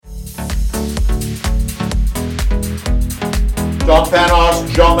Don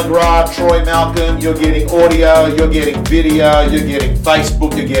Panos, John McGrath, Troy Malcolm. You're getting audio, you're getting video, you're getting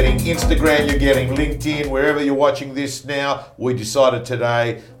Facebook, you're getting Instagram, you're getting LinkedIn. Wherever you're watching this now, we decided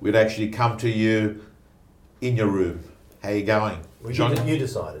today we'd actually come to you in your room. How you going, John? You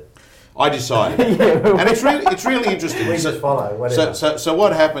decided. I decided, and it's really interesting. We just follow. Whatever. So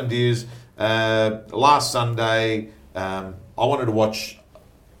what happened is last Sunday I wanted to watch.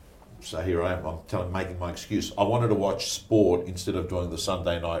 So here I am. Making my excuse. I wanted to watch sport instead of doing the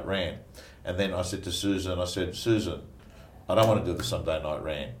Sunday night rant, and then I said to Susan, Susan, I don't want to do the Sunday night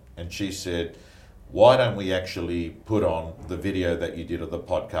rant, and she said, why don't we actually put on the video that you did of the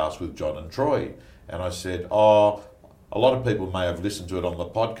podcast with John and Troy? And I said, a lot of people may have listened to it on the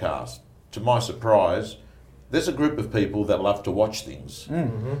podcast. To my surprise, there's a group of people that love to watch things.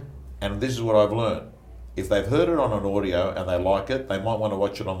 Mm-hmm. And this is what I've learned. If they've heard it on an audio and they like it, they might want to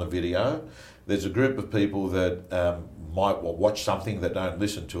watch it on the video. There's a group of people that might watch something that don't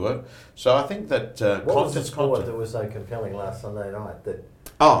listen to it. So I think that what was the sport that was so compelling last Sunday night?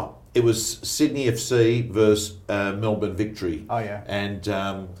 It was Sydney FC versus Melbourne Victory. Oh, yeah. And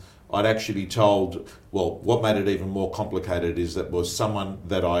I'd actually told, what made it even more complicated is that was someone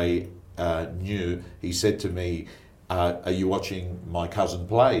that I knew. He said to me, are you watching my cousin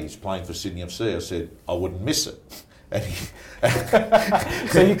play? He's playing for Sydney FC. I said, I wouldn't miss it.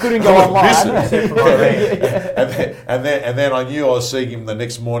 So you couldn't go online. and then I knew I was seeing him the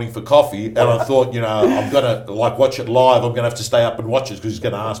next morning for coffee, and I thought, I'm going to watch it live. I'm going to have to stay up and watch it because he's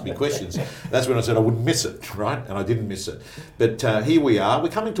going to ask me questions. That's when I said I wouldn't miss it, right? And I didn't miss it. But here we are. We're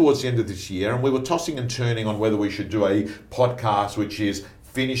coming towards the end of this year, and we were tossing and turning on whether we should do a podcast, which is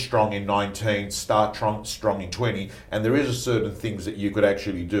finish strong in 19, start strong in 20, and there is a certain things that you could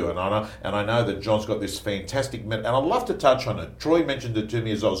actually do. And I know that John's got this fantastic and I'd love to touch on it. Troy mentioned it to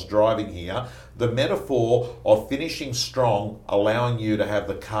me as I was driving here. The metaphor of finishing strong, allowing you to have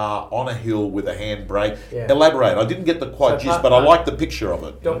the car on a hill with a handbrake. Yeah. Elaborate. I didn't get the gist, but I like the picture of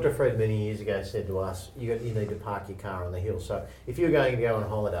it. Dr. Fred many years ago said to us, you need to park your car on the hill. So if you're going to go on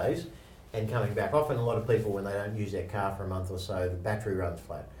holidays, and coming back, often a lot of people, when they don't use their car for a month or so, the battery runs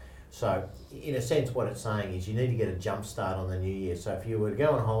flat. So, in a sense, what it's saying is you need to get a jump start on the new year. So if you were to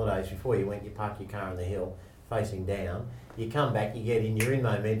go on holidays, before you went, you park your car on the hill, facing down, you come back, you're in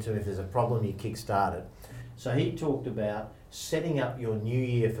momentum. If there's a problem, you kick-start it. So he talked about setting up your new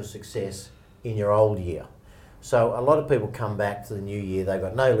year for success in your old year. So a lot of people come back to the new year, they've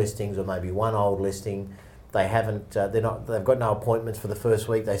got no listings or maybe one old listing. They haven't. They've got no appointments for the first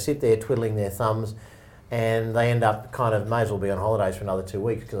week. They sit there twiddling their thumbs, and they end up may as well be on holidays for another 2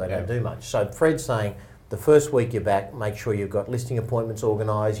 weeks because they don't do much. So Fred's saying the first week you're back, make sure you've got listing appointments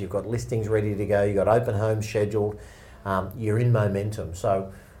organised, you've got listings ready to go, you've got open homes scheduled, you're in momentum.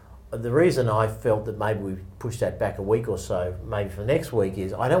 So the reason I felt that maybe we push that back a week or so, maybe for next week,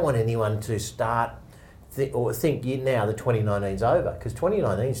 is I don't want anyone to start think now the 2019's over, because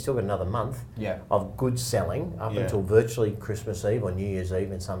 2019's still got another month of good selling up until virtually Christmas Eve or New Year's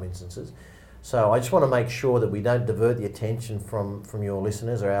Eve in some instances. So I just want to make sure that we don't divert the attention from your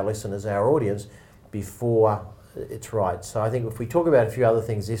listeners or our listeners, our audience, before it's right. So I think if we talk about a few other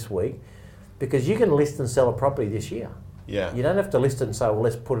things this week, because you can list and sell a property this year. Yeah. You don't have to list it and say, well,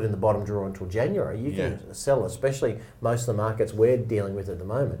 let's put it in the bottom drawer until January. You can sell it, especially most of the markets we're dealing with at the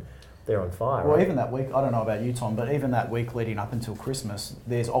moment. They're on fire. Well, right? Even that week, I don't know about you, Tom, but even that week leading up until Christmas,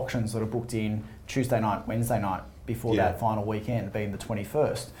 there's auctions that are booked in Tuesday night, Wednesday night, before that final weekend, being the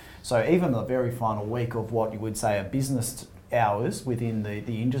 21st. So even the very final week of what you would say are business hours within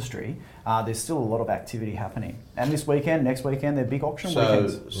the industry, there's still a lot of activity happening. And this weekend, next weekend, they're big auction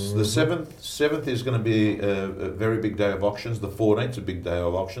weekends. So the 7th is going to be a very big day of auctions. The 14th is a big day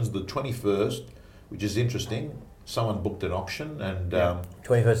of auctions. The 21st, which is interesting, someone booked an auction, and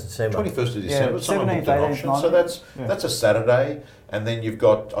 21st of December. 21st of December, someone 17th, booked an 18th, auction. 19th. So that's a Saturday, and then you've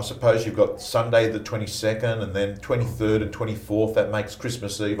got Sunday the 22nd, and then 23rd and 24th. That makes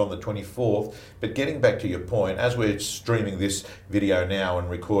Christmas Eve on the 24th. But getting back to your point, as we're streaming this video now and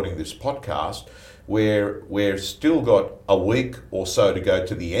recording this podcast, we're still got a week or so to go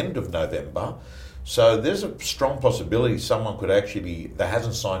to the end of November. So there's a strong possibility someone could actually that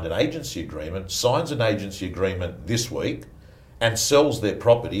hasn't signed an agency agreement, signs an agency agreement this week and sells their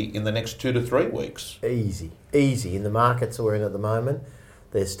property in the next 2 to 3 weeks. Easy. In the markets we're in at the moment,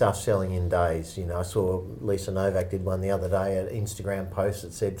 there's stuff selling in days. I saw Lisa Novak did one the other day, an Instagram post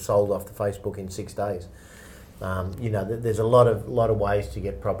that said sold off the Facebook in 6 days. There's a lot of ways to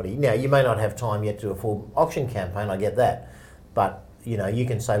get property. Now, you may not have time yet to do a full auction campaign, I get that, but you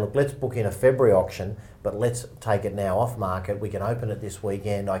can say, look, let's book in a February auction, but let's take it now off market. We can open it this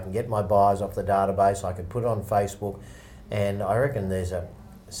weekend. I can get my buyers off the database. I can put it on Facebook, and I reckon there's a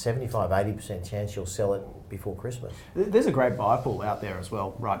 75-80% chance you'll sell it before Christmas. There's a great buyer pool out there as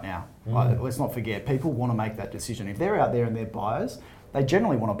well right now. Let's not forget, people want to make that decision. If they're out there and they're buyers, they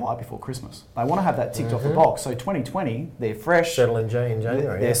generally want to buy before Christmas. They want to have that ticked off the box. So 2020, they're fresh. Settle in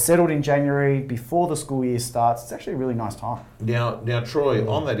January. They're settled in January before the school year starts. It's actually a really nice time. Now, Troy,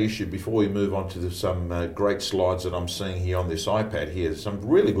 on that issue, before we move on to some great slides that I'm seeing here on this iPad here, some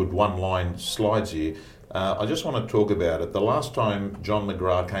really good one-line slides here. I just want to talk about it. The last time John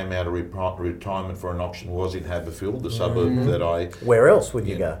McGrath came out of retirement for an auction was in Haberfield, the suburb that I... Where else would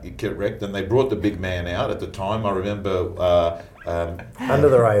you go? Correct. And they brought the big man out at the time. I remember... under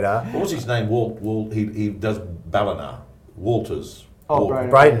the radar. What was his name? He does Ballina. Walters. Oh,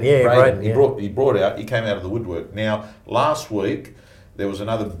 Braden, yeah. He came out of the woodwork. Now, last week, there was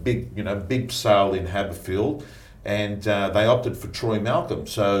another big sale in Haberfield, and they opted for Troy Malcolm.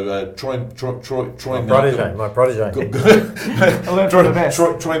 So Troy Malcolm, my protege. I learned from the best.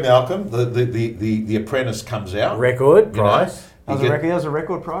 Troy Malcolm, the apprentice comes out. Record price. That was a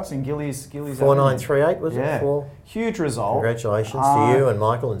record price in Gillies. 4938 was it? For huge result. Congratulations to you and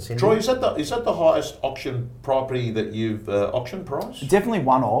Michael and Cindy. Troy, is that the highest auction property that you've auction price? Definitely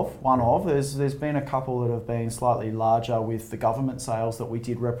one of. There's been a couple that have been slightly larger with the government sales that we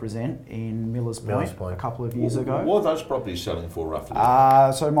did represent in Millers Point a couple of years ago. What are those properties selling for roughly?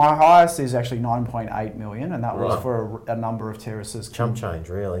 So my highest is actually 9.8 million, and that was for a number of terraces. Chump change,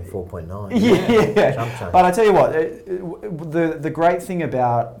 really, 4.9. Yeah. Chump change. But I tell you what, the great thing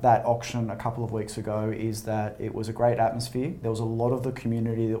about that auction a couple of weeks ago is that it was a great atmosphere. There was a lot of the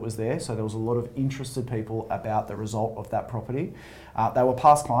community that was there, so there was a lot of interested people about the result of that property. They were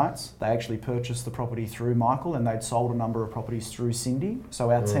past clients. They actually purchased the property through Michael, and they'd sold a number of properties through Cindy.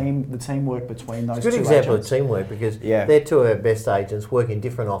 So our the teamwork between those two agents. It's a good example of teamwork because they're two of our best agents work in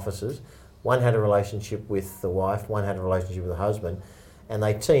different offices. One had a relationship with the wife, one had a relationship with the husband, and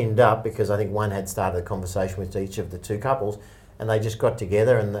they teamed up because I think one had started a conversation with each of the two couples, and they just got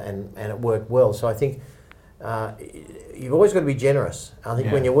together and it worked well. So I think you've always got to be generous. I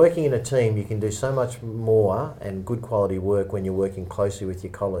think when you're working in a team, you can do so much more and good quality work when you're working closely with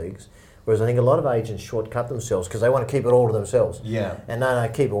your colleagues. Whereas I think a lot of agents shortcut themselves because they want to keep it all to themselves. Yeah. And no,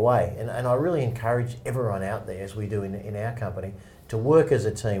 keep away. And I really encourage everyone out there, as we do in our company, to work as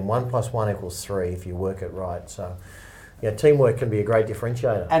a team. 1 + 1 = 3 if you work it right. So teamwork can be a great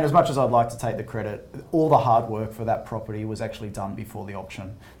differentiator. And as much as I'd like to take the credit, all the hard work for that property was actually done before the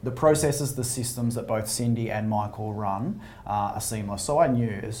auction. The processes, the systems that both Cindy and Michael run are seamless. So I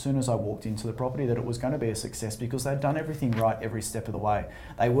knew as soon as I walked into the property that it was going to be a success because they'd done everything right every step of the way.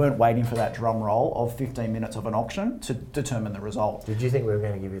 They weren't waiting for that drum roll of 15 minutes of an auction to determine the result. Did you think we were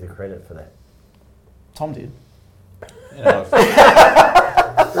going to give you the credit for that? Tom did.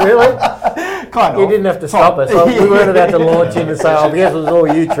 Really? Kind of. You didn't have to stop us. We weren't about to launch in and say, I guess it was all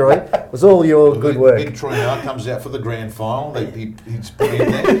you, Troy. It was all your good work. Big Troy now comes out for the grand final. He's put in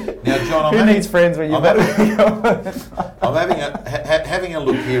there. Now, John, Who needs friends when you're I'm having a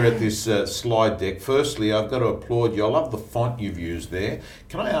look here at this slide deck. Firstly, I've got to applaud you. I love the font you've used there.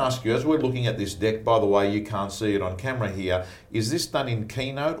 Can I ask you, as we're looking at this deck, by the way, you can't see it on camera here, is this done in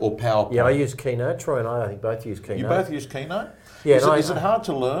Keynote or PowerPoint? Yeah, I use Keynote. Troy and I think, both use Keynote. You both use Keynote? Yeah, is it hard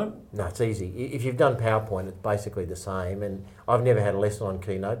to learn? No, it's easy. If you've done PowerPoint, it's basically the same. And I've never had a lesson on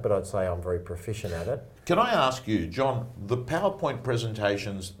Keynote, but I'd say I'm very proficient at it. Can I ask you, John, the PowerPoint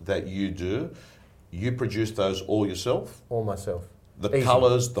presentations that you do, you produce those all yourself? All myself. The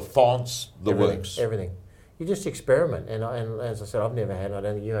colours, the fonts, the works? Everything. You just experiment. And as I said, I've never had, I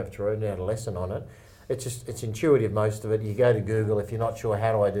don't think you have, Troy, never had a lesson on it. It's intuitive, most of it. You go to Google, if you're not sure,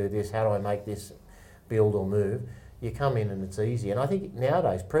 how do I do this? How do I make this build or move? You come in and it's easy. And I think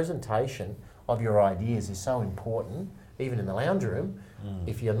nowadays presentation of your ideas is so important, even in the lounge room.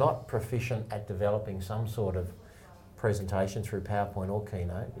 If you're not proficient at developing some sort of presentation through PowerPoint or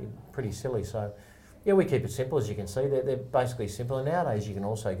Keynote, you're pretty silly. So we keep it simple, as you can see. They're basically simple. And nowadays you can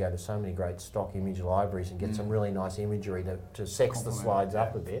also go to so many great stock image libraries and get some really nice imagery to sex the slides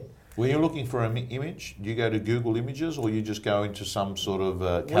up a bit. When you're looking for an image, do you go to Google Images or you just go into some sort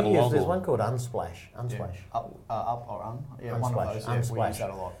of catalogue? There's one called Unsplash. Yeah. Up or un? Yeah, Unsplash. one of those. Unsplash. We use that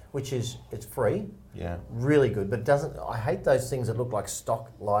a lot. It's free. Yeah. Really good, but it doesn't. I hate those things that look like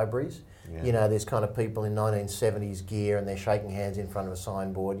stock libraries. Yeah. There's kind of people in 1970s gear and they're shaking hands in front of a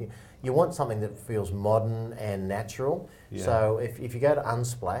signboard. You want something that feels modern and natural. Yeah. So if you go to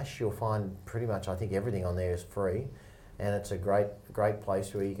Unsplash, you'll find pretty much, I think, everything on there is free. And it's a great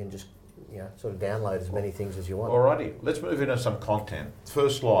place where you can just sort of download as many things as you want. Alrighty, let's move into some content.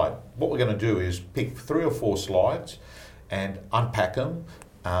 First slide. What we're going to do is pick 3 or 4 slides and unpack them.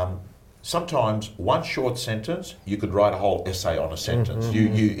 sometimes one short sentence, you could write a whole essay on a sentence.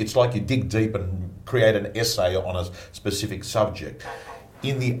 It's like you dig deep and create an essay on a specific subject.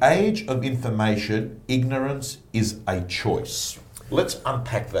 In the age of information, ignorance is a choice. Let's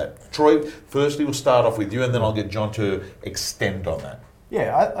unpack that. Troy, firstly, we'll start off with you, and then I'll get John to extend on that.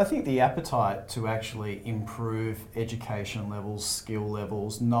 Yeah, I think the appetite to actually improve education levels, skill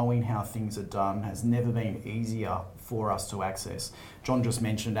levels, knowing how things are done has never been easier for us to access. John just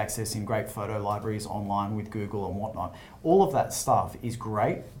mentioned accessing great photo libraries online with Google and whatnot. All of that stuff is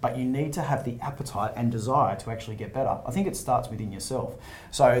great, but you need to have the appetite and desire to actually get better. I think it starts within yourself.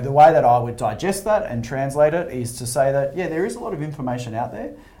 So the way that I would digest that and translate it is to say that, yeah, there is a lot of information out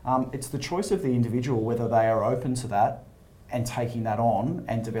there. It's the choice of the individual whether they are open to that and taking that on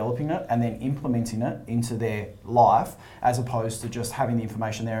and developing it and then implementing it into their life, as opposed to just having the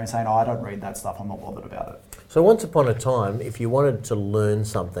information there and saying, oh, I don't read that stuff, I'm not bothered about it. So once upon a time, if you wanted to learn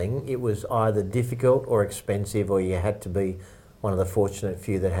something, it was either difficult or expensive, or you had to be one of the fortunate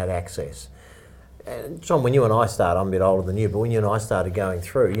few that had access. And John, when you and I started, I'm a bit older than you, but when you and I started going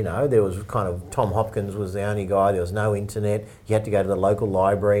through, you know, there was kind of, Tom Hopkins was the only guy, there was no internet, you had to go to the local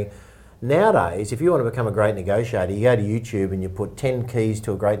library. Nowadays, if you want to become a great negotiator, you go to YouTube and you put 10 keys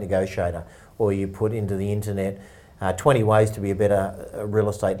to a great negotiator, or you put into the internet 20 ways to be a better real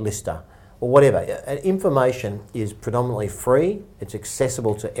estate lister, or whatever. Information is predominantly free, it's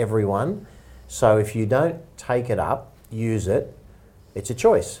accessible to everyone, so if you don't take it up, use it, it's a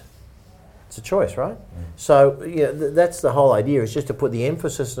choice. It's a choice, right? So that's the whole idea, is just to put the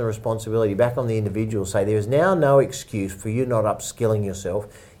emphasis and the responsibility back on the individual. Say there is now no excuse for you not upskilling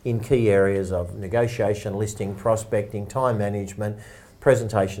yourself in key areas of negotiation, listing, prospecting, time management,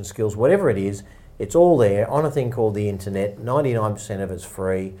 presentation skills, whatever it is, it's all there on a thing called the internet. 99% of it's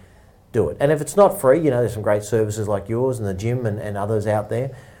free. Do it. And if it's not free, you know, there's some great services like yours and the gym and others out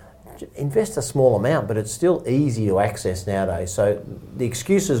there. Invest a small amount, but it's still easy to access nowadays. So the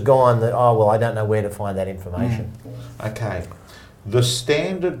excuse is gone that, oh, well, I don't know where to find that information. Okay. The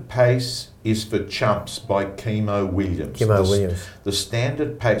Standard Pace is for Chumps by Kimo Williams. Williams. The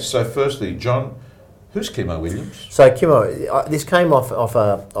Standard Pace. So firstly, John, who's Kimo Williams? So Kimo, this came off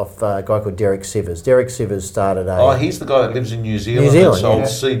a guy called Derek Sivers. Derek Sivers started a... Oh, he's the guy that lives in New Zealand and sold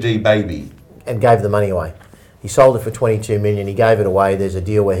CD Baby. And gave the money away. He sold it for $22 million. He gave it away. There's a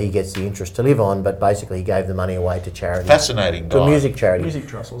deal where he gets the interest to live on, but basically he gave the money away to charity. Fascinating guy. To a music charity. Music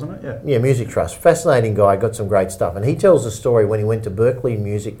Trust, wasn't it? Yeah, Music Trust. Fascinating guy, got some great stuff. And he tells a story when he went to Berkeley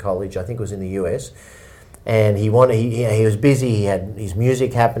Music College, I think it was in the US, and he was busy, he had his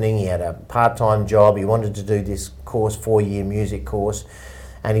music happening, he had a part-time job, he wanted to do this course, 4-year music course,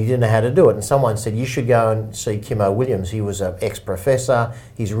 and he didn't know how to do it. And someone said, you should go and see Kimo Williams. He was an ex-professor.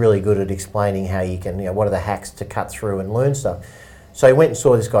 He's really good at explaining how you can, what are the hacks to cut through and learn stuff. So he went and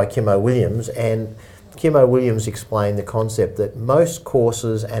saw this guy, Kimo Williams, and Kimo Williams explained the concept that most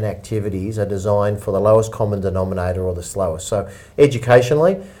courses and activities are designed for the lowest common denominator or the slowest. So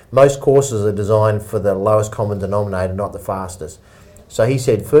educationally, most courses are designed for the lowest common denominator, not the fastest. So he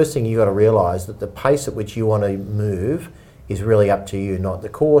said, first thing you've got to realise that the pace at which you want to move is really up to you, not the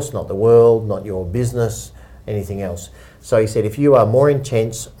course, not the world, not your business, anything else. So he said, if you are more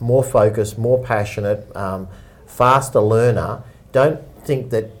intense, more focused, more passionate, faster learner, don't think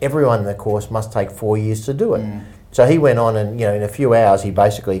that everyone in the course must take 4 years to do it. So he went on and, in a few hours, he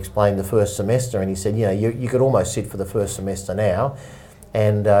basically explained the first semester, and he said, you could almost sit for the first semester now.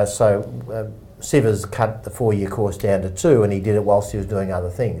 And so Sivers cut the 4-year course down to 2, and he did it whilst he was doing other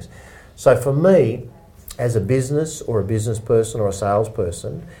things. So for me, as a business or a business person or a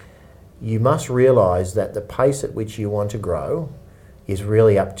salesperson, you must realise that the pace at which you want to grow is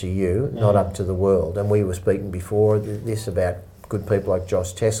really up to you, not up to the world. And we were speaking before this about good people like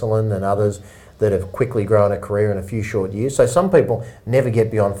Josh Tesselin and others that have quickly grown a career in a few short years. So some people never get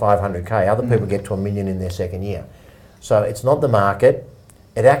beyond 500K. Other people get to $1 million in their second year. So it's not the market.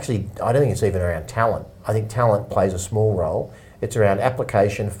 It actually, I don't think it's even around talent. I think talent plays a small role. It's around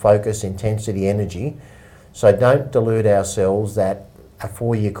application, focus, intensity, energy. So don't delude ourselves that a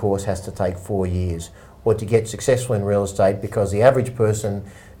 4-year course has to take 4 years, or to get successful in real estate because the average person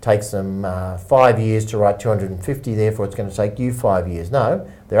takes them 5 years to write 250, therefore it's going to take you 5 years. No,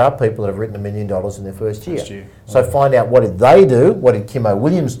 there are people that have written $1 million in their first year. So find out, what did they do, what did Kimo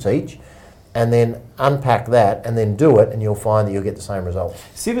Williams teach, and then unpack that and then do it, and you'll find that you'll get the same results.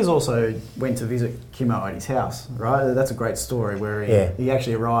 Sivers also went to visit Kimo at his house, right? That's a great story where he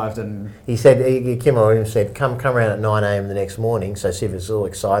actually arrived and... He said, Kimo Williams said, come around at 9 a.m. the next morning, so Sivers is all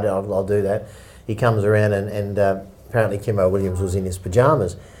excited, I'll do that. He comes around and apparently Kimo Williams was in his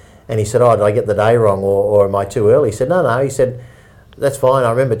pyjamas, and he said, oh, did I get the day wrong, or am I too early? He said, no, he said, that's fine,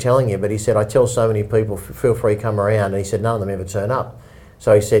 I remember telling you, but he said, I tell so many people, feel free, come around, and he said, none of them ever turn up.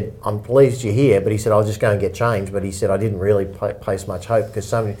 So he said, I'm pleased you're here, but he said, I'll just go and get changed. But he said, I didn't really place much hope because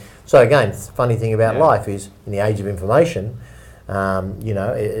so again, the funny thing about life is, in the age of information,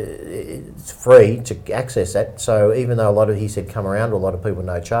 it's free to access that. So even though he said come around, a lot of people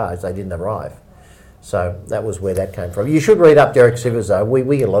no charge, they didn't arrive. So that was where that came from. You should read up Derek Sivers though.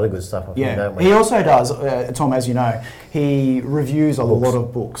 We get a lot of good stuff off him, don't we? He also does, Tom, as you know, he reviews a lot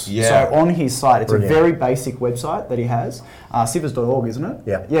of books. Yeah. So on his site, it's Brilliant. a very basic website that he has, sivers.org, isn't it?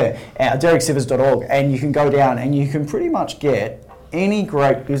 Yeah. Yeah, DerekSivers.org, and you can go down and you can pretty much get any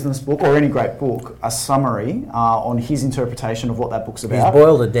great business book or any great book, a summary on his interpretation of what that book's about. He's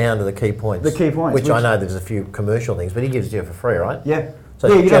boiled it down to the key points. The key points. Which I know there's a few commercial things, but he gives it to you for free, right? Yeah. So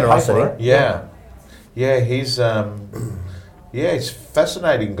you don't pay generosity. for it. Yeah. Yeah, he's he's a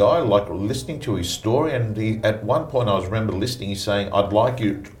fascinating guy. Like listening to his story, and at one point I remember listening. He's saying, "I'd like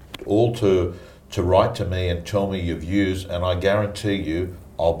you all to write to me and tell me your views, and I guarantee you,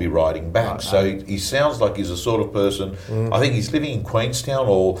 I'll be writing back." Right. So he sounds like he's the sort of person. I think he's living in Queenstown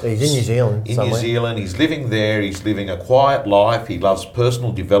or He's in New Zealand. In somewhere. New Zealand, he's living there. He's living a quiet life. He loves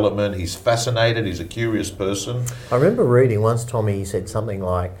personal development. He's fascinated. He's a curious person. I remember reading once, Tommy, he said something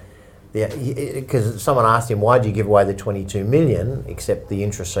like, because someone asked him, why did you give away the 22 million except the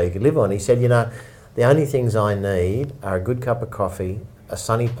interest so you could live on? He said, the only things I need are a good cup of coffee, a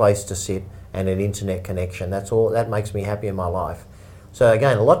sunny place to sit, and an internet connection. That's all. That makes me happy in my life. So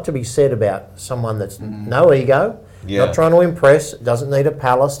again, a lot to be said about someone that's no ego, not trying to impress, doesn't need a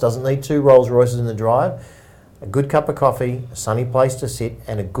palace, doesn't need 2 Rolls Royces in the drive, a good cup of coffee, a sunny place to sit,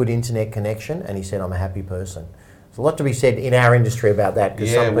 and a good internet connection. And he said, I'm a happy person. There's a lot to be said in our industry about that,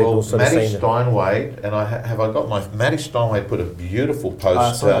 because some people sort of Matty seem Steinway, and Matty Steinway put a beautiful post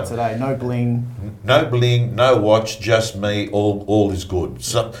I saw that today. No bling. No bling, no watch, just me. All is good.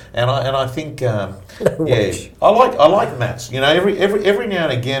 So, and I think, I like Matt's. Every now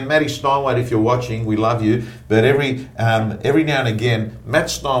and again, Matty Steinway, if you're watching, we love you. But every now and again, Matt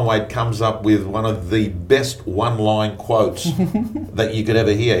Steinway comes up with one of the best one-line quotes that you could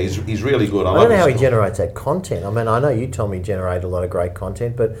ever hear. He's really good. I don't know how he generates that content. I mean, I know you, Tommy, generate a lot of great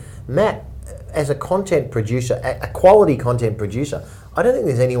content, but Matt, as a content producer, a quality content producer, I don't think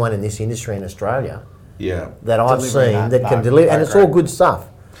there's anyone in this industry in Australia that I've seen that can deliver, and it's all good stuff.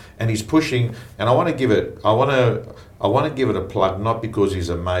 And he's pushing, and I want to give it a plug, not because he's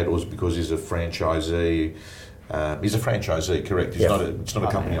a mate or because he's a franchisee. He's a franchisee, correct? It's not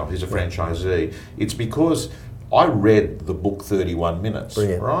a company off. He's a franchisee. It's because I read the book 31 Minutes,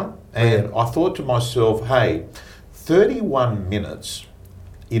 Brilliant. right? Brilliant. And I thought to myself, hey, 31 minutes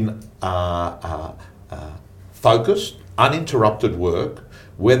in focused, uninterrupted work,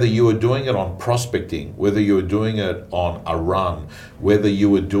 whether you were doing it on prospecting, whether you were doing it on a run, whether you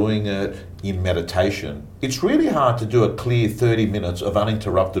were doing it in meditation, it's really hard to do a clear 30 minutes of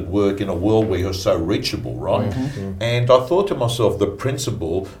uninterrupted work in a world where you're so reachable, right? Mm-hmm. And I thought to myself, the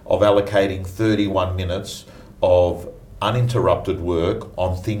principle of allocating 31 minutes of uninterrupted work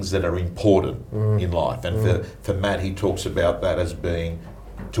on things that are important in life. And for Matt, he talks about that as being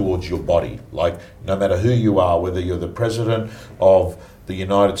towards your body. Like, no matter who you are, whether you're the president of the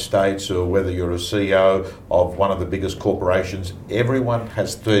United States or whether you're a CEO of one of the biggest corporations, everyone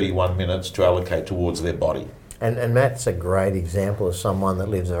has 31 minutes to allocate towards their body. And Matt's a great example of someone that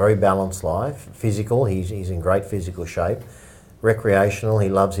lives a very balanced life. Physical, he's in great physical shape. Recreational, he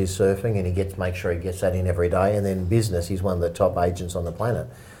loves his surfing and he makes sure he gets that in every day. And then business, he's one of the top agents on the planet.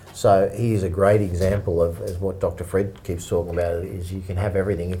 So he is a great example of, as what Dr. Fred keeps talking about, is you can have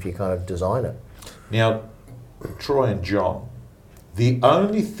everything if you kind of design it. Now, Troy and John, the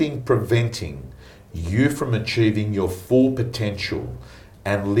only thing preventing you from achieving your full potential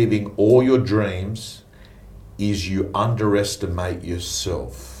and living all your dreams is you underestimate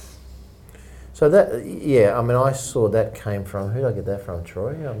yourself. So that, I saw that came from, who did I get that from,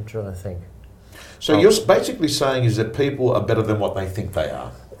 Troy? I'm trying to think. So you're basically saying is that people are better than what they think they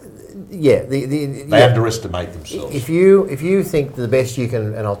are. Yeah, they underestimate themselves. If you think the best you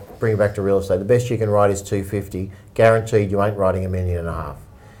can, and I'll bring it back to real estate, the best you can write is 250, guaranteed you ain't writing $1.5 million.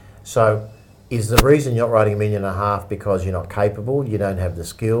 So is the reason you're not writing $1.5 million because you're not capable, you don't have the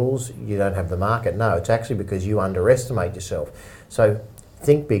skills, you don't have the market? No, it's actually because you underestimate yourself. So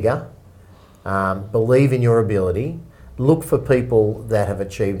think bigger, believe in your ability. Look for people that have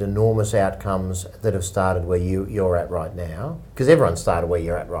achieved enormous outcomes that have started where you're at right now, because everyone started where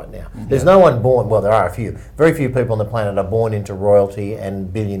you're at right now. Mm-hmm. There's no one born, well, there are a few. Very few people on the planet are born into royalty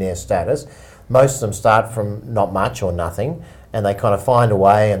and billionaire status. Most of them start from not much or nothing, and they kind of find a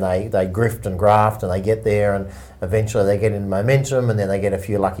way, and they grift and graft, and they get there, and eventually they get in momentum, and then they get a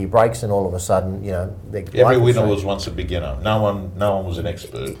few lucky breaks, and all of a sudden, every winner was once a beginner. No one was an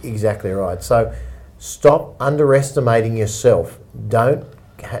expert. Exactly right. So stop underestimating yourself. Don't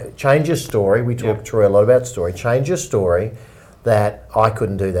change your story. We talked Troy a lot about story. Change your story. That I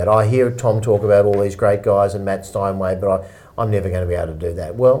couldn't do that. I hear Tom talk about all these great guys and Matt Steinway, but I'm never going to be able to do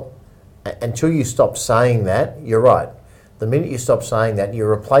that. Well, until you stop saying that, you're right. The minute you stop saying that, you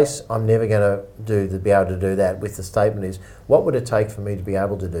replace "I'm never going to be able to do that" with the statement is, "What would it take for me to be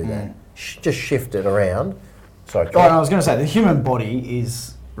able to do that?" Just shift it around. Sorry. I was going to say the human body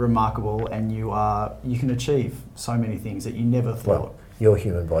is remarkable, and you can achieve so many things that you never thought. Well, your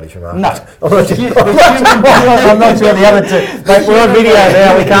human body's remarkable. No. I'm not sure the other two. Mate, we're on video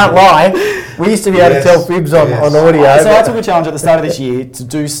now, we can't lie. We used to be able to tell fibs on audio. So I took a challenge at the start of this year to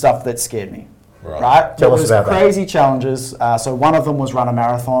do stuff that scared me. Right? Tell us about crazy challenges. So one of them was run a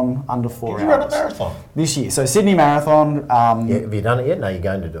marathon under 4 hours. You run a marathon? This year. So Sydney Marathon. Have you done it yet? No, you're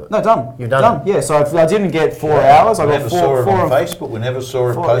going to do it. No, done. You've done it? Yeah, so I didn't get 4 hours. I got saw it on Facebook. We never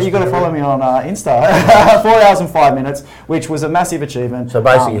saw it posted. You've got to follow me on Insta. 4 hours and 5 minutes, which was a massive achievement. So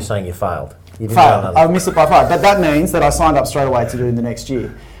basically you're saying you failed. You didn't failed. I missed it by 5. But that means that I signed up straight away to do it in the next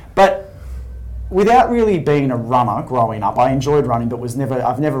year. But without really being a runner growing up, I enjoyed running, but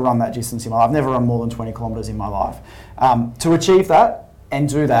I've never run that distance in my life. I've never run more than 20 kilometres in my life. To achieve that and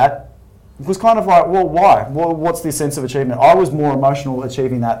do that was kind of like, well, why? Well, what's the sense of achievement? I was more emotional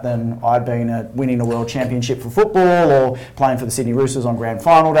achieving that than I'd been at winning a world championship for football or playing for the Sydney Roosters on grand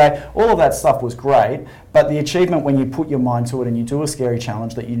final day. All of that stuff was great, but the achievement when you put your mind to it and you do a scary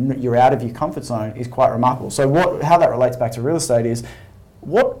challenge that you're out of your comfort zone is quite remarkable. So how that relates back to real estate is,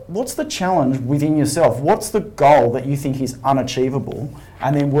 what's the challenge within yourself? What's the goal that you think is unachievable?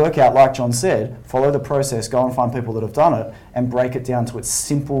 And then work out, like John said, follow the process, go and find people that have done it and break it down to its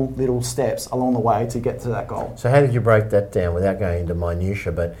simple little steps along the way to get to that goal. So how did you break that down without going into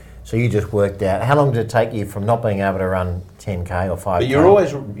minutiae? So you just worked out, how long did it take you from not being able to run 10K or 5K? But you're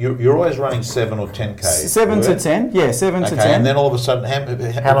always running 7 or 10K. 7 to 10, yeah, 7 to 10. And then all of a sudden,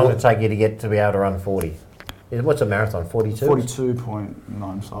 how long did it take you to be able to run 40? What's a marathon? 42?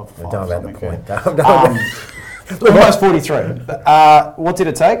 42.9. So don't know about the point. Almost 43. What did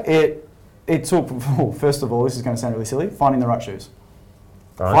it take? It took, first of all, this is going to sound really silly, finding the right shoes.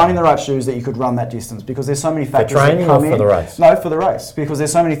 Right. Finding the right shoes that you could run that distance, because there's so many factors that come in. For training or for the race? No, for the race, because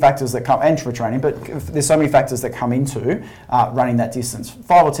there's so many factors that come, and for training, but there's so many factors that come into running that distance.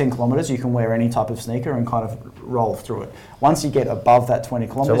 5 or 10 kilometres, you can wear any type of sneaker and kind of roll through it. Once you get above that 20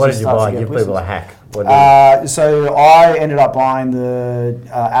 kilometres, so what did you buy? Give people a hack. So I ended up buying the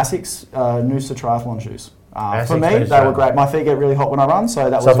Asics Noosa triathlon shoes. For me, they were great. My feet get really hot when I run, so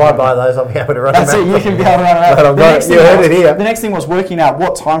that was. So if I buy those, I'll be able to run. That's it. You can be able to run around. The next thing was working out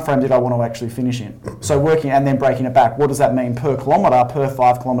what time frame did I want to actually finish in. So working and then breaking it back. What does that mean per kilometre, per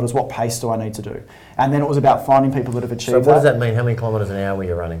 5 kilometres? What pace do I need to do? And then it was about finding people that have achieved that. So what does that mean? How many kilometres an hour were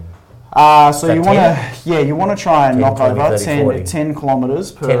you running? So you want to try and 10, knock 20, over 30, 10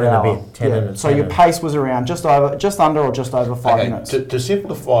 kilometres per 10 hour. And a bit, 10 and so your pace was around just under or just over 5 minutes. To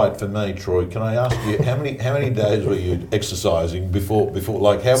simplify it for me, Troy, can I ask you how many days were you exercising before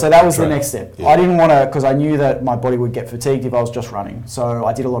like how? So that was the next step. Yeah. I didn't want to, because I knew that my body would get fatigued if I was just running. So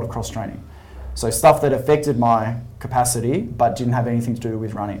I did a lot of cross training. So stuff that affected my capacity but didn't have anything to do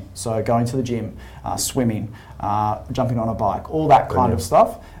with running. So going to the gym, swimming, jumping on a bike, all that kind of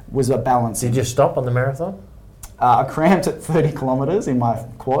stuff was a balance. Did you stop on the marathon? I cramped at 30 kilometres in my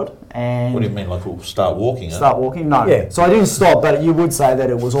quad. And what do you mean, like start walking? Start walking? No. Yeah. So I didn't stop, but you would say that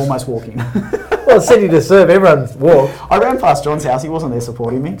it was almost walking. Well, City to serve, everyone's walk. I ran past John's house, he wasn't there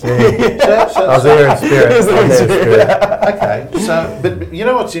supporting me. Yeah. I was there in spirit. Okay, but you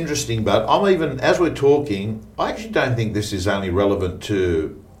know what's interesting, Bud? As we're talking, I actually don't think this is only relevant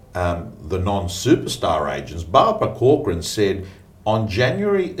to the non-superstar agents. Barbara Corcoran said on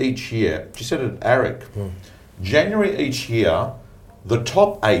January each year, she said it at ARIC, January each year, the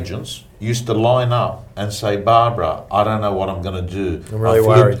top agents used to line up and say, Barbara, I don't know what I'm going to do. I'm really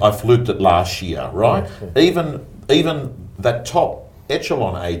worried. I fluked it last year, right? Yeah. Even that top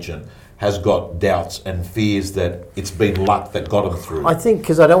echelon agent has got doubts and fears that it's been luck that got him through. I think,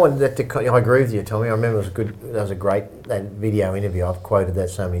 because I don't want that to... I agree with you, Tommy. I remember that was a great video interview. I've quoted that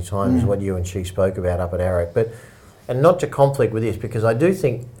so many times, what you and she spoke about up at ARIC. And not to conflict with this, because I do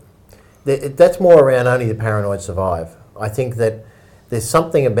think that's more around only the paranoid survive. I think that there's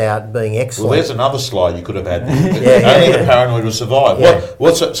something about being excellent. Well, there's another slide you could have had. Only the paranoid will survive. Yeah.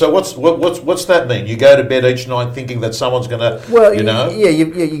 What's that mean? You go to bed each night thinking that someone's going to,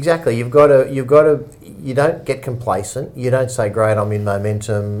 exactly. You've got to you don't get complacent. You don't say, great, I'm in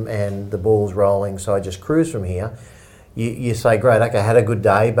momentum and the ball's rolling, so I just cruise from here. You say, great, okay, I had a good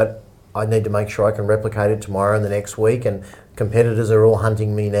day, but I need to make sure I can replicate it tomorrow and the next week, and competitors are all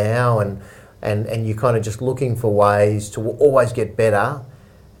hunting me now, and you're kind of just looking for ways to always get better.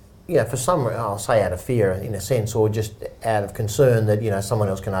 For some, I'll say out of fear in a sense, or just out of concern that, someone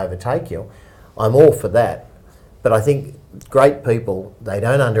else can overtake you. I'm all for that. But I think great people, they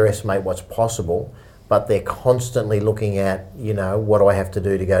don't underestimate what's possible, but they're constantly looking at, what do I have to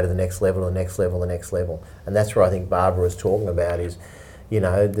do to go to the next level, the next level, the next level. And that's where I think Barbara was talking about is,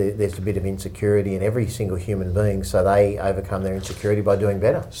 there's a bit of insecurity in every single human being, so they overcome their insecurity by doing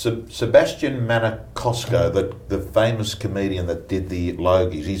better. Sebastian Maniscalco, the famous comedian that did the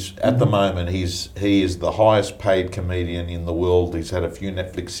Logies, he's at the moment he is the highest paid comedian in the world. He's had a few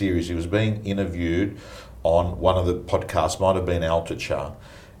Netflix series. He was being interviewed on one of the podcasts, might have been Altucher,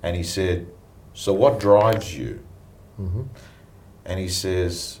 and he said, "So what drives you?" And he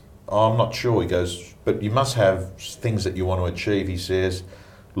says, "Oh, I'm not sure." He goes, "But you must have things that you want to achieve." He says,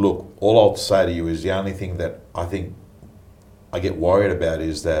 "Look, all I'll say to you is the only thing that I think I get worried about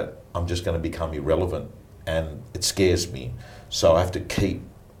is that I'm just going to become irrelevant, and it scares me. So I have to keep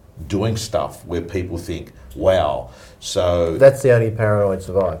doing stuff where people think, wow." So that's the only paranoid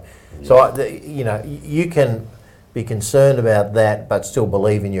survive. So you can be concerned about that, but still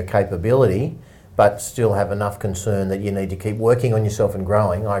believe in your capability, but still have enough concern that you need to keep working on yourself and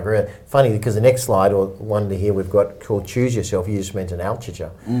growing. I agree. Funny, because the next slide, or one to here, we've got called Choose Yourself. You just mentioned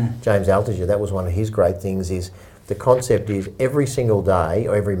Altucher. James Altucher, that was one of his great things, is the concept is every single day,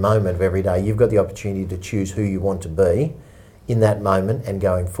 or every moment of every day, you've got the opportunity to choose who you want to be in that moment and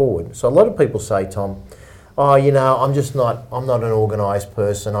going forward. So a lot of people say, Tom, I'm not an organised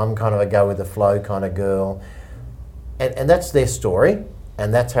person. I'm kind of a go with the flow kind of girl. And that's their story,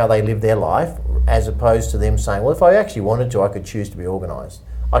 and that's how they live their life, as opposed to them saying, well, if I actually wanted to, I could choose to be organised.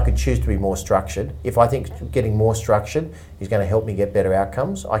 I could choose to be more structured. If I think getting more structured is going to help me get better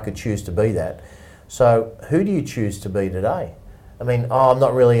outcomes, I could choose to be that. So who do you choose to be today? I mean, I'm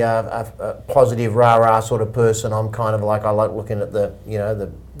not really a positive rah-rah sort of person. I'm kind of like, I like looking at the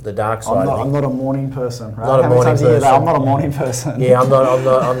dark side. I'm not a morning person, right? Not a morning person. I'm not a morning person. Yeah, I'm not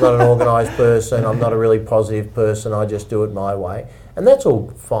an organised person. I'm not a really positive person. I just do it my way. And that's all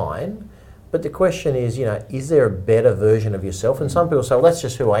fine. But the question is, is there a better version of yourself? And some people say, well, that's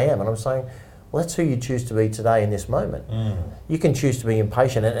just who I am. And I'm saying, well, that's who you choose to be today in this moment. You can choose to be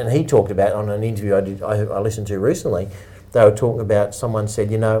impatient. And he talked about on an interview I listened to recently, they were talking about, someone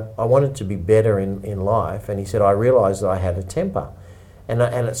said, I wanted to be better in life. And he said, I realised that I had a temper. And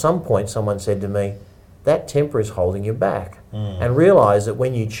at some point, someone said to me, that temper is holding you back. And realise that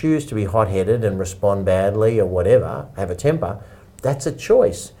when you choose to be hot-headed and respond badly or whatever, have a temper, that's a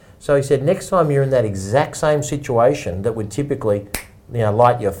choice. So he said, next time you're in that exact same situation that would typically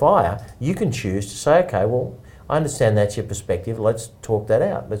light your fire, you can choose to say, okay, well, I understand that's your perspective. Let's talk that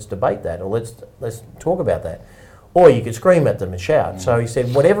out. Let's debate that, or let's talk about that. Or you could scream at them and shout. So he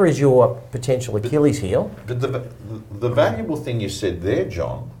said, whatever is your potential Achilles heel. But the valuable thing you said there,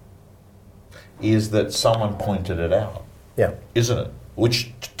 John, is that someone pointed it out. Yeah. Isn't it?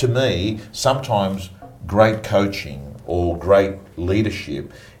 Which, to me, sometimes great coaching or great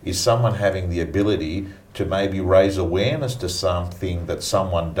leadership is someone having the ability to maybe raise awareness to something that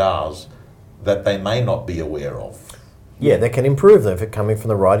someone does that they may not be aware of. Yeah, they can improve them if it's coming from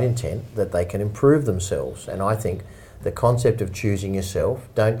the right intent, that they can improve themselves. And I think the concept of choosing yourself,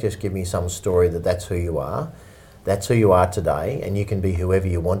 don't just give me some story that that's who you are. That's who you are today, and you can be whoever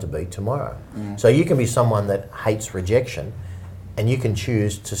you want to be tomorrow. So you can be someone that hates rejection, and you can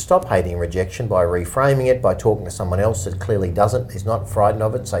choose to stop hating rejection by reframing it, by talking to someone else that clearly is not frightened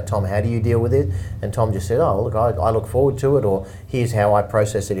of it, and say, Tom, how do you deal with it? And Tom just said, oh, look, I look forward to it, or here's how I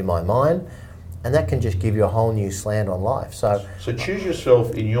process it in my mind. And that can just give you a whole new slant on life. So choose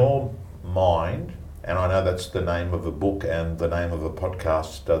yourself in your mind, and I know that's the name of a book and the name of a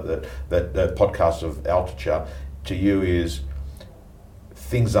podcast, that podcast of Altucher, to you is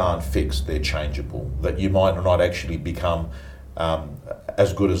things aren't fixed, they're changeable. That you might not actually become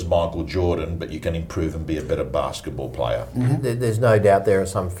as good as Michael Jordan, but you can improve and be a better basketball player. There's no doubt there are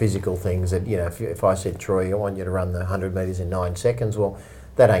some physical things that, if I said, Troy, I want you to run the 100 metres in 9 seconds, well,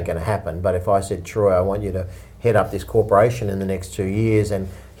 that ain't going to happen. But if I said, Troy, I want you to head up this corporation in the next 2 years, and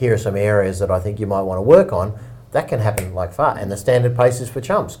here are some areas that I think you might want to work on, that can happen like far. And the standard pace is for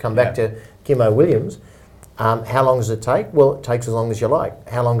chumps. Come back to Kimmo Williams. How long does it take? Well, it takes as long as you like.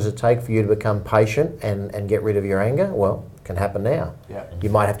 How long does it take for you to become patient and get rid of your anger? Well, it can happen now. Yeah. You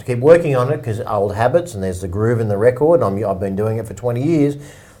might have to keep working on it because old habits, and there's the groove in the record. I've been doing it for 20 years.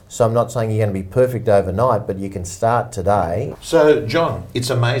 So I'm not saying you're going to be perfect overnight, but you can start today. So, John, it's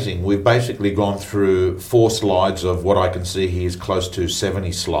amazing. We've basically gone through 4 slides of what I can see here is close to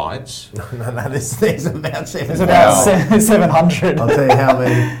 70 slides. No, there's about 7. It's about 700. I'll tell you how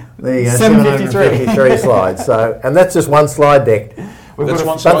many. There you go, 753. 753 slides. So, and that's just one slide deck. But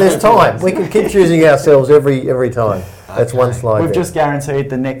there's time. We can keep choosing ourselves every time. That's one slide. We've just guaranteed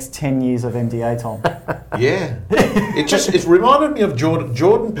the next 10 years of MDA, Tom. Yeah. It reminded me of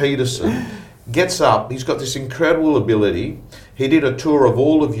Jordan Peterson. Gets up, he's got this incredible ability. He did a tour of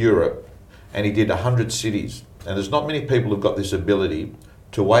all of Europe and he did 100 cities. And there's not many people who've got this ability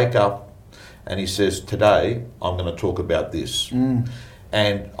to wake up and he says, today I'm going to talk about this. And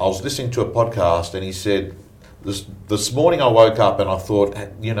I was listening to a podcast and he said, This morning I woke up and I thought,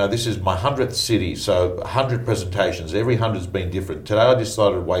 this is my 100th city, so 100 presentations. Every 100's been different. Today I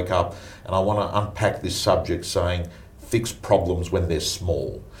decided to wake up and I want to unpack this subject saying, fix problems when they're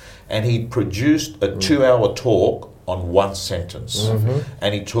small. And he produced a 2-hour talk on one sentence.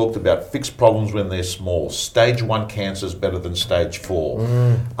 And he talked about fix problems when they're small. Stage 1 cancer is better than stage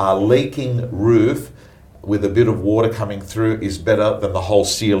 4. A leaking roof with a bit of water coming through is better than the whole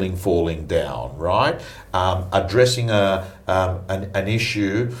ceiling falling down, right? Addressing an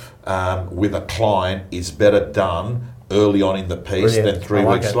issue with a client is better done early on in the piece than 3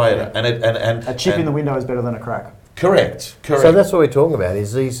 weeks later. Yeah. And A chip in the window is better than a crack. Correct. So that's what we're talking about,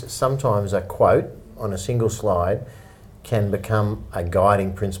 is these sometimes a quote on a single slide can become a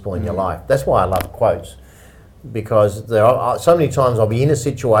guiding principle in your life. That's why I love quotes. Because there are so many times I'll be in a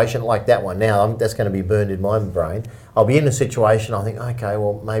situation like that one now, that's going to be burned in my brain. I'll be in a situation, I think, okay,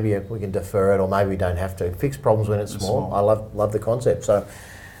 well, maybe we can defer it or maybe we don't have to. Fix problems when it's small. I love the concept. So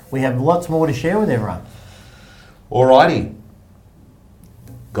we have lots more to share with everyone. Alrighty.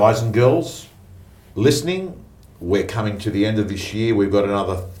 Guys and girls, listening, we're coming to the end of this year. We've got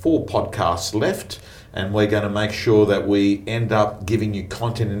another 4 podcasts left. And we're going to make sure that we end up giving you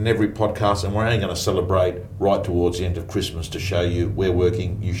content in every podcast, and we're only going to celebrate right towards the end of Christmas to show you we're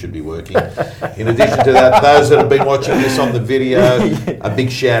working, you should be working. In addition to that, those that have been watching this on the video, a big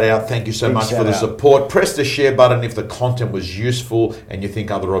shout out. Thank you so much for the support. Press the share button if the content was useful and you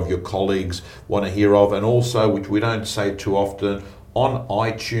think other of your colleagues want to hear of. And also, which we don't say too often, on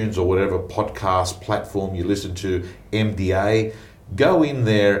iTunes or whatever podcast platform you listen to, MDA, go in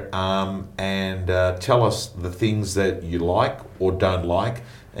there and tell us the things that you like or don't like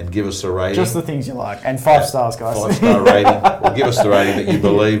and give us a rating. Just the things you like. And 5 stars, guys. 5-star rating. Or give us the rating that you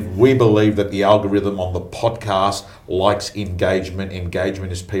believe. We believe that the algorithm on the podcast likes engagement.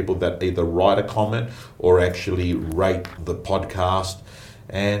 Engagement is people that either write a comment or actually rate the podcast.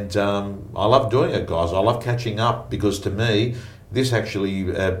 And I love doing it, guys. I love catching up because to me, this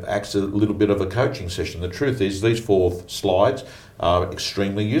actually acts a little bit of a coaching session. The truth is these 4 slides are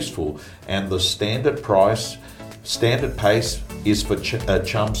extremely useful. And the standard pace is for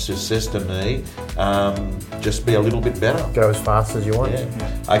chumps who says to me, just be a little bit better. Go as fast as you want.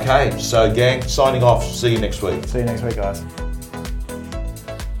 Yeah. Okay, so gang, signing off. See you next week. See you next week, guys.